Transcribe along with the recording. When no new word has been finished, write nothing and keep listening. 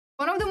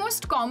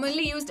most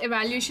commonly used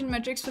evaluation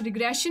metrics for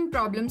regression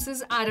problems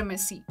is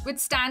RMSE, which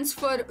stands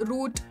for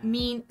root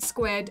mean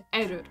squared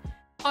error.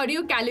 How do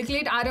you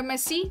calculate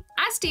RMSE?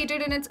 As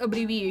stated in its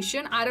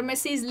abbreviation,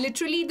 RMSE is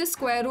literally the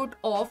square root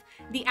of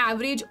the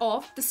average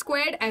of the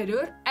squared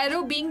error,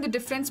 error being the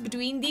difference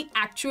between the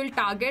actual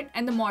target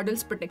and the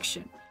model's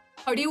prediction.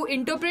 How do you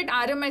interpret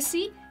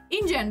RMSE?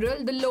 In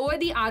general, the lower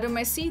the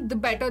RMSE, the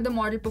better the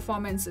model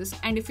performance is.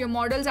 And if your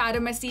model's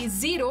RMSE is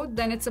 0,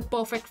 then it's a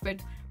perfect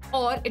fit.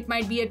 Or it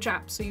might be a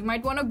trap, so you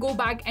might want to go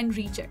back and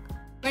recheck.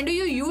 When do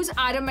you use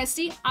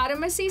RMSE?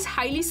 RMSE is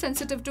highly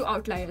sensitive to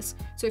outliers.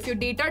 So if your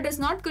data does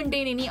not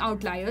contain any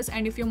outliers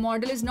and if your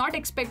model is not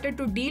expected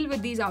to deal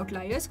with these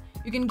outliers,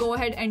 you can go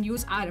ahead and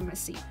use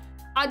RMSE.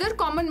 Other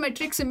common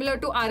metrics similar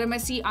to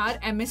RMSE are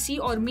MSE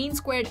or mean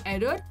squared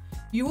error,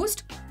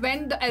 used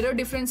when the error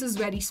difference is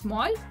very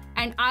small,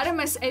 and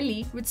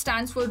RMSLE, which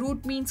stands for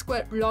root mean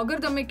square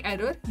logarithmic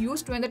error,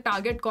 used when the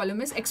target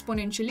column is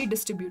exponentially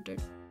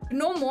distributed. To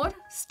know more,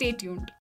 stay tuned.